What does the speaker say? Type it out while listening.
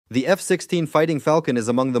The F-16 Fighting Falcon is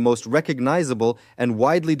among the most recognizable and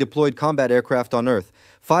widely deployed combat aircraft on Earth.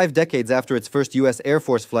 5 decades after its first U.S. Air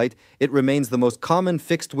Force flight, it remains the most common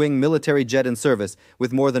fixed-wing military jet in service,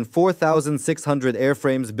 with more than 4,600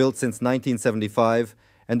 airframes built since 1975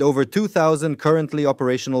 and over 2,000 currently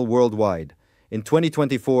operational worldwide. In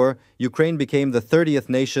 2024, Ukraine became the 30th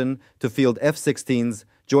nation to field F-16s,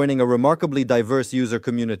 joining a remarkably diverse user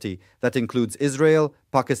community that includes Israel,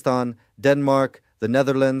 Pakistan, Denmark, the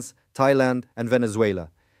Netherlands, Thailand, and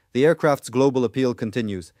Venezuela. The aircraft's global appeal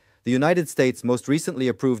continues. The United States most recently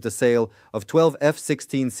approved the sale of 12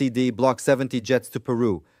 F-16CD Block 70 jets to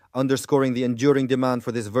Peru, underscoring the enduring demand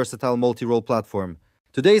for this versatile multi-role platform.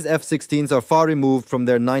 Today's F-16s are far removed from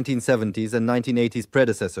their 1970s and 1980s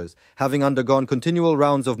predecessors, having undergone continual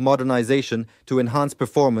rounds of modernization to enhance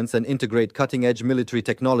performance and integrate cutting-edge military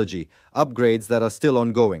technology, upgrades that are still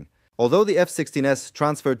ongoing. Although the F-16s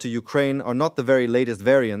transferred to Ukraine are not the very latest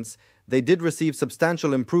variants, they did receive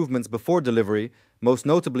substantial improvements before delivery, most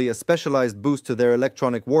notably a specialized boost to their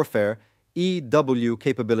electronic warfare (EW)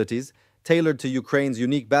 capabilities, tailored to Ukraine's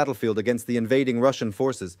unique battlefield against the invading Russian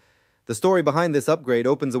forces. The story behind this upgrade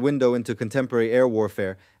opens a window into contemporary air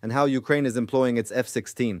warfare and how Ukraine is employing its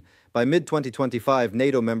F-16. By mid-2025,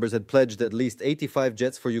 NATO members had pledged at least 85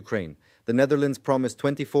 jets for Ukraine. The Netherlands promised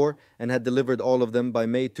 24 and had delivered all of them by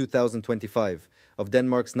May 2025. Of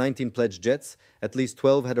Denmark's 19 pledged jets, at least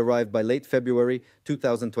 12 had arrived by late February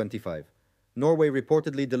 2025. Norway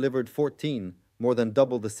reportedly delivered 14, more than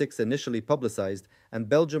double the 6 initially publicized, and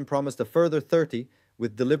Belgium promised a further 30,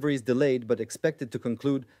 with deliveries delayed but expected to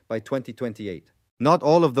conclude by 2028. Not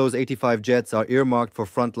all of those 85 jets are earmarked for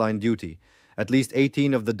frontline duty. At least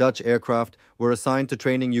 18 of the Dutch aircraft were assigned to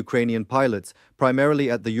training Ukrainian pilots, primarily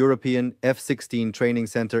at the European F-16 training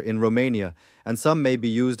center in Romania, and some may be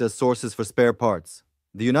used as sources for spare parts.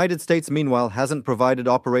 The United States, meanwhile, hasn't provided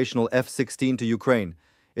operational F-16 to Ukraine.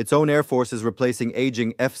 Its own Air Force is replacing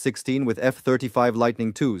aging F-16 with F-35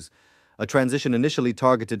 Lightning IIs, a transition initially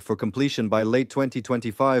targeted for completion by late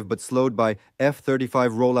 2025 but slowed by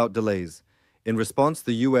F-35 rollout delays. In response,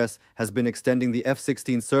 the U.S. has been extending the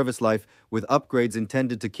F-16 service life with upgrades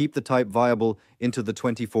intended to keep the type viable into the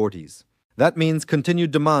 2040s. That means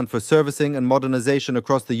continued demand for servicing and modernization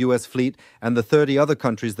across the U.S. fleet and the 30 other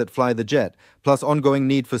countries that fly the jet, plus ongoing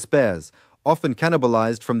need for spares, often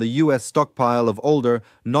cannibalized from the U.S. stockpile of older,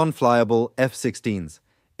 non-flyable F-16s.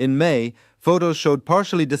 In May, photos showed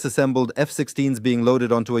partially disassembled F-16s being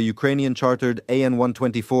loaded onto a Ukrainian-chartered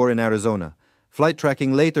AN-124 in Arizona. Flight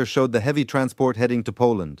tracking later showed the heavy transport heading to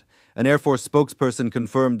Poland. An Air Force spokesperson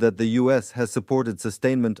confirmed that the U.S. has supported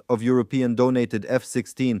sustainment of European-donated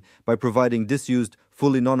F-16 by providing disused,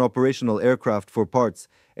 fully non-operational aircraft for parts,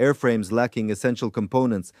 airframes lacking essential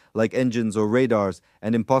components like engines or radars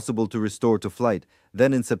and impossible to restore to flight.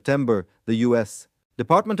 Then in September, the U.S.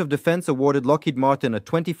 Department of Defense awarded Lockheed Martin a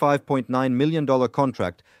 $25.9 million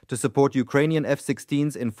contract to support Ukrainian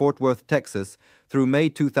F-16s in Fort Worth, Texas, through May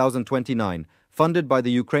 2029, funded by the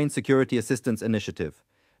Ukraine Security Assistance Initiative.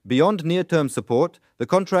 Beyond near-term support, the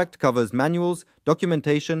contract covers manuals,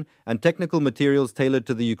 documentation, and technical materials tailored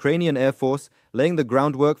to the Ukrainian Air Force, laying the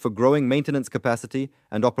groundwork for growing maintenance capacity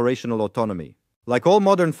and operational autonomy. Like all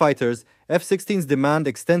modern fighters, F-16s demand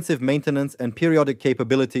extensive maintenance and periodic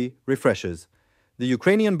capability refreshers. The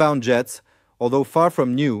Ukrainian-bound jets, although far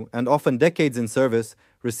from new and often decades in service,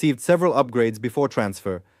 received several upgrades before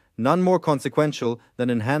transfer, none more consequential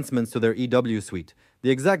than enhancements to their EW suite.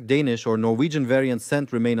 The exact Danish or Norwegian variants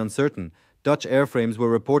sent remain uncertain. Dutch airframes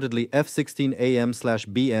were reportedly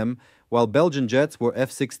F-16AM/BM, while Belgian jets were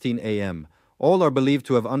F-16AM. All are believed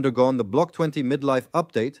to have undergone the Block 20 Midlife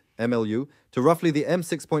Update, MLU, to roughly the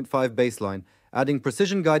M6.5 baseline, adding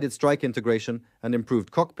precision-guided strike integration and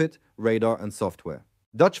improved cockpit, radar, and software.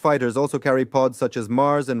 Dutch fighters also carry pods such as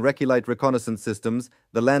Mars and Recce reconnaissance systems,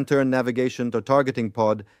 the Lantern navigation or targeting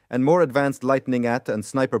pod, and more advanced Lightning AT and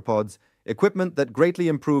sniper pods, equipment that greatly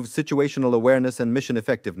improves situational awareness and mission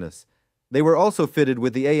effectiveness. They were also fitted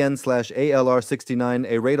with the AN/ALR-69,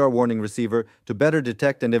 a radar warning receiver, to better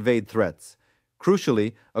detect and evade threats.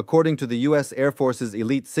 Crucially, according to the U.S. Air Force's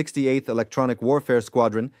Elite 68th Electronic Warfare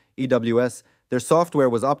Squadron, EWS, their software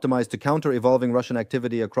was optimized to counter evolving Russian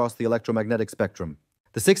activity across the electromagnetic spectrum.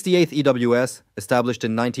 The 68th EWS, established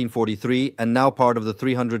in 1943 and now part of the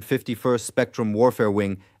 351st Spectrum Warfare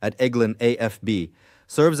Wing at Eglin AFB,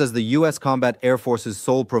 serves as the U.S. Combat Air Force's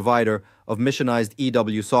sole provider of missionized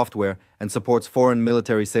EW software and supports foreign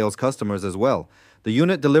military sales customers as well. The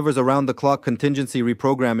unit delivers around-the-clock contingency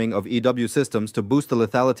reprogramming of EW systems to boost the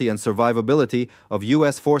lethality and survivability of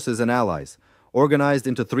U.S. forces and allies. Organized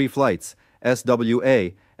into 3 flights,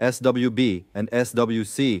 SWA, SWB, and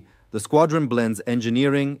SWC, the squadron blends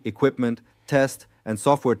engineering, equipment, test, and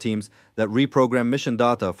software teams that reprogram mission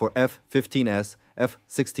data for F-15s,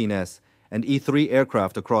 F-16s, and E-3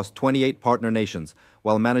 aircraft across 28 partner nations,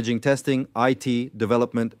 while managing testing, IT,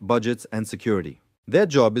 development, budgets, and security. Their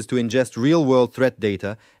job is to ingest real-world threat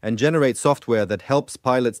data and generate software that helps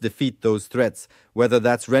pilots defeat those threats, whether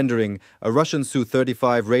that's rendering a Russian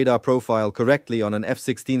Su-35 radar profile correctly on an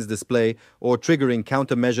F-16's display or triggering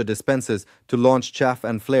countermeasure dispensers to launch chaff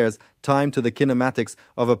and flares timed to the kinematics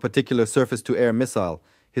of a particular surface-to-air missile.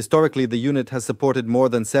 Historically, the unit has supported more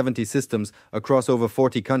than 70 systems across over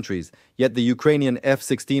 40 countries, yet the Ukrainian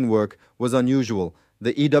F-16 work was unusual.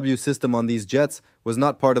 The EW system on these jets was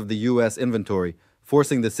not part of the U.S. inventory,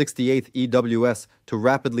 forcing the 68th EWS to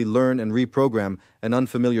rapidly learn and reprogram an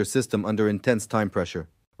unfamiliar system under intense time pressure.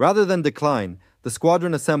 Rather than decline, the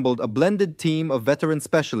squadron assembled a blended team of veteran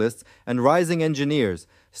specialists and rising engineers,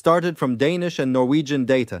 started from Danish and Norwegian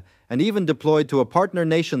data, and even deployed to a partner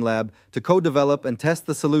nation lab to co-develop and test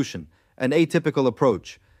the solution, an atypical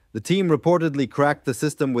approach. The team reportedly cracked the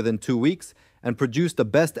system within 2 weeks and produced the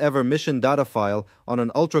best-ever mission data file on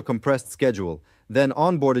an ultra-compressed schedule, then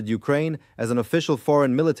onboarded Ukraine as an official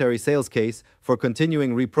foreign military sales case for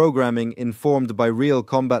continuing reprogramming informed by real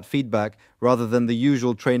combat feedback rather than the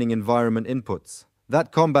usual training environment inputs.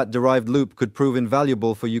 That combat-derived loop could prove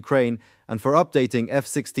invaluable for Ukraine and for updating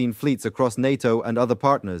F-16 fleets across NATO and other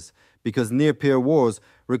partners, because near-peer wars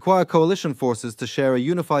require coalition forces to share a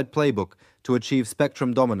unified playbook to achieve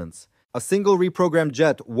spectrum dominance. A single reprogrammed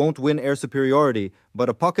jet won't win air superiority, but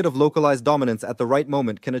a pocket of localized dominance at the right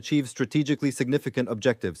moment can achieve strategically significant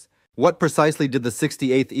objectives. What precisely did the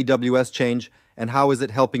 68th EWS change, and how is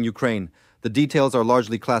it helping Ukraine? The details are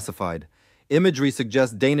largely classified. Imagery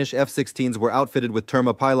suggests Danish F-16s were outfitted with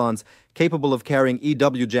Terma pylons capable of carrying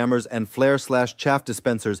EW jammers and flare/chaff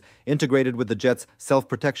dispensers integrated with the jet's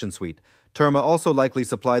self-protection suite. Terma also likely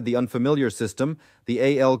supplied the unfamiliar system, the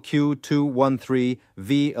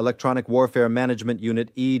ALQ-213V Electronic Warfare Management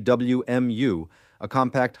Unit EWMU, a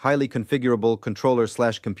compact, highly configurable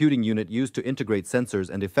controller/computing unit used to integrate sensors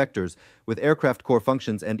and effectors with aircraft core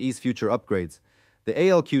functions and ease future upgrades. The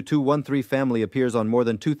ALQ-213 family appears on more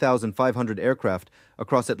than 2,500 aircraft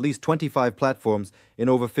across at least 25 platforms in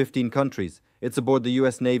over 15 countries. It's aboard the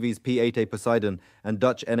U.S. Navy's P-8A Poseidon and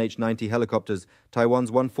Dutch NH-90 helicopters,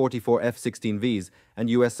 Taiwan's 144 F-16Vs, and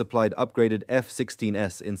U.S.-supplied upgraded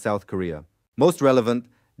F-16s in South Korea. Most relevant,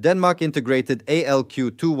 Denmark integrated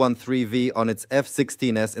ALQ-213V on its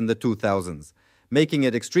F-16s in the 2000s, making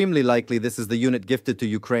it extremely likely this is the unit gifted to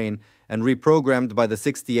Ukraine and reprogrammed by the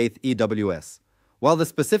 68th EWS. While the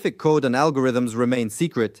specific code and algorithms remain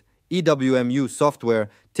secret, EWMU software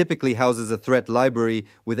typically houses a threat library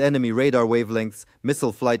with enemy radar wavelengths,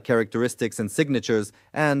 missile flight characteristics and signatures,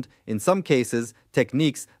 and, in some cases,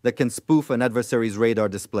 techniques that can spoof an adversary's radar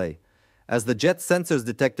display. As the jet sensors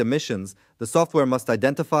detect emissions, the software must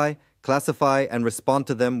identify, classify, and respond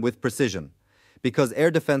to them with precision. Because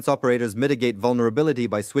air defense operators mitigate vulnerability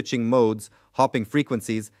by switching modes, hopping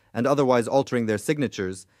frequencies, and otherwise altering their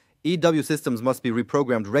signatures, EW systems must be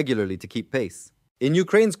reprogrammed regularly to keep pace. In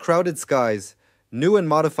Ukraine's crowded skies, new and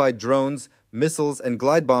modified drones, missiles, and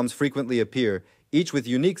glide bombs frequently appear, each with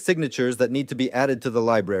unique signatures that need to be added to the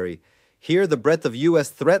library. Here, the breadth of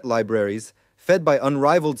U.S. threat libraries, fed by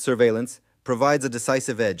unrivaled surveillance, provides a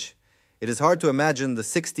decisive edge. It is hard to imagine the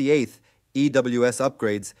 68th EWS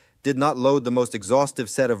upgrades did not load the most exhaustive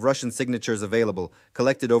set of Russian signatures available,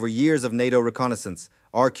 collected over years of NATO reconnaissance,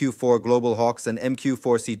 RQ-4 Global Hawks and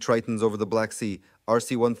MQ-4C Tritons over the Black Sea,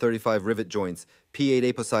 RC-135 rivet joints,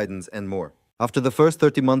 P-8A Poseidons, and more. After the first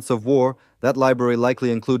 30 months of war, that library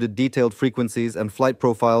likely included detailed frequencies and flight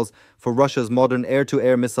profiles for Russia's modern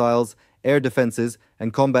air-to-air missiles, air defenses,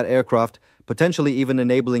 and combat aircraft, potentially even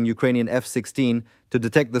enabling Ukrainian F-16 to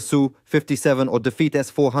detect the Su-57 or defeat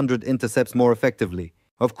S-400 intercepts more effectively.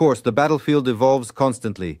 Of course, the battlefield evolves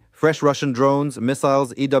constantly. Fresh Russian drones,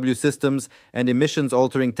 missiles, EW systems, and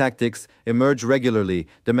emissions-altering tactics emerge regularly,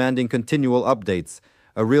 demanding continual updates.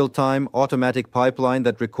 A real-time, automatic pipeline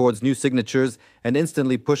that records new signatures and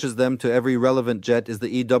instantly pushes them to every relevant jet is the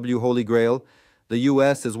EW Holy Grail. The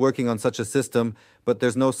U.S. is working on such a system, but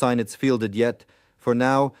there's no sign it's fielded yet. For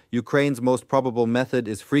now, Ukraine's most probable method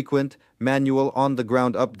is frequent, manual,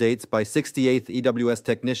 on-the-ground updates by 68th EWS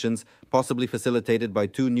technicians, possibly facilitated by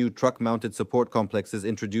 2 new truck-mounted support complexes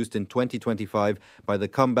introduced in 2025 by the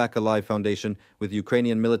Come Back Alive Foundation with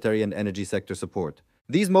Ukrainian military and energy sector support.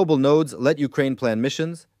 These mobile nodes let Ukraine plan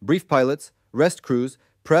missions, brief pilots, rest crews,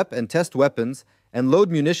 prep and test weapons, and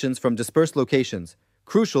load munitions from dispersed locations,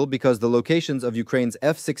 Crucial because the locations of Ukraine's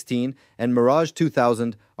F-16 and Mirage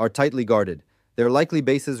 2000 are tightly guarded, their likely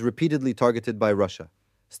bases repeatedly targeted by Russia.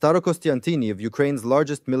 Starokostiantini of Ukraine's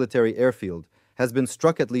largest military airfield has been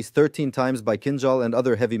struck at least 13 times by Kinzhal and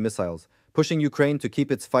other heavy missiles, pushing Ukraine to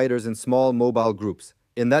keep its fighters in small, mobile groups.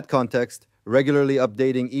 In that context, regularly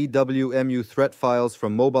updating EWMU threat files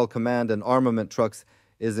from mobile command and armament trucks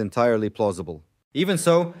is entirely plausible. Even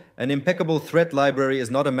so, an impeccable threat library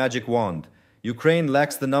is not a magic wand. Ukraine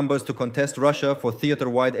lacks the numbers to contest Russia for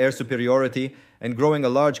theater-wide air superiority, and growing a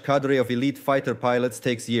large cadre of elite fighter pilots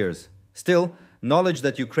takes years. Still, knowledge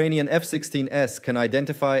that Ukrainian F-16s can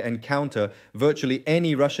identify and counter virtually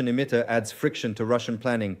any Russian emitter adds friction to Russian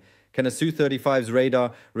planning. Can a Su-35's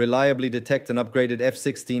radar reliably detect an upgraded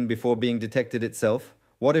F-16 before being detected itself?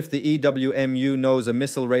 What if the EWMU knows a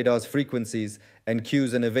missile radar's frequencies and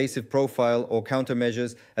cues an evasive profile or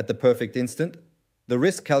countermeasures at the perfect instant? The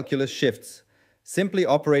risk calculus shifts. Simply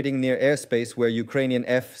operating near airspace where Ukrainian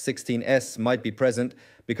F-16s might be present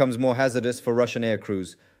becomes more hazardous for Russian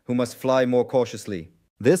aircrews, who must fly more cautiously.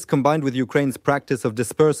 This, combined with Ukraine's practice of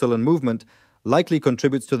dispersal and movement, likely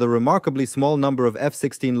contributes to the remarkably small number of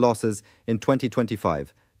F-16 losses in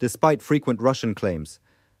 2025, despite frequent Russian claims.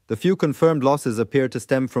 The few confirmed losses appear to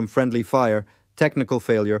stem from friendly fire, technical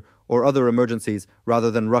failure, or other emergencies rather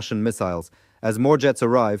than Russian missiles. As more jets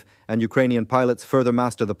arrive and Ukrainian pilots further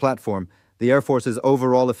master the platform, the Air Force's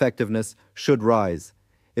overall effectiveness should rise.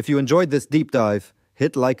 If you enjoyed this deep dive,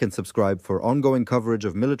 hit like and subscribe for ongoing coverage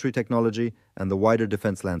of military technology and the wider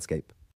defense landscape.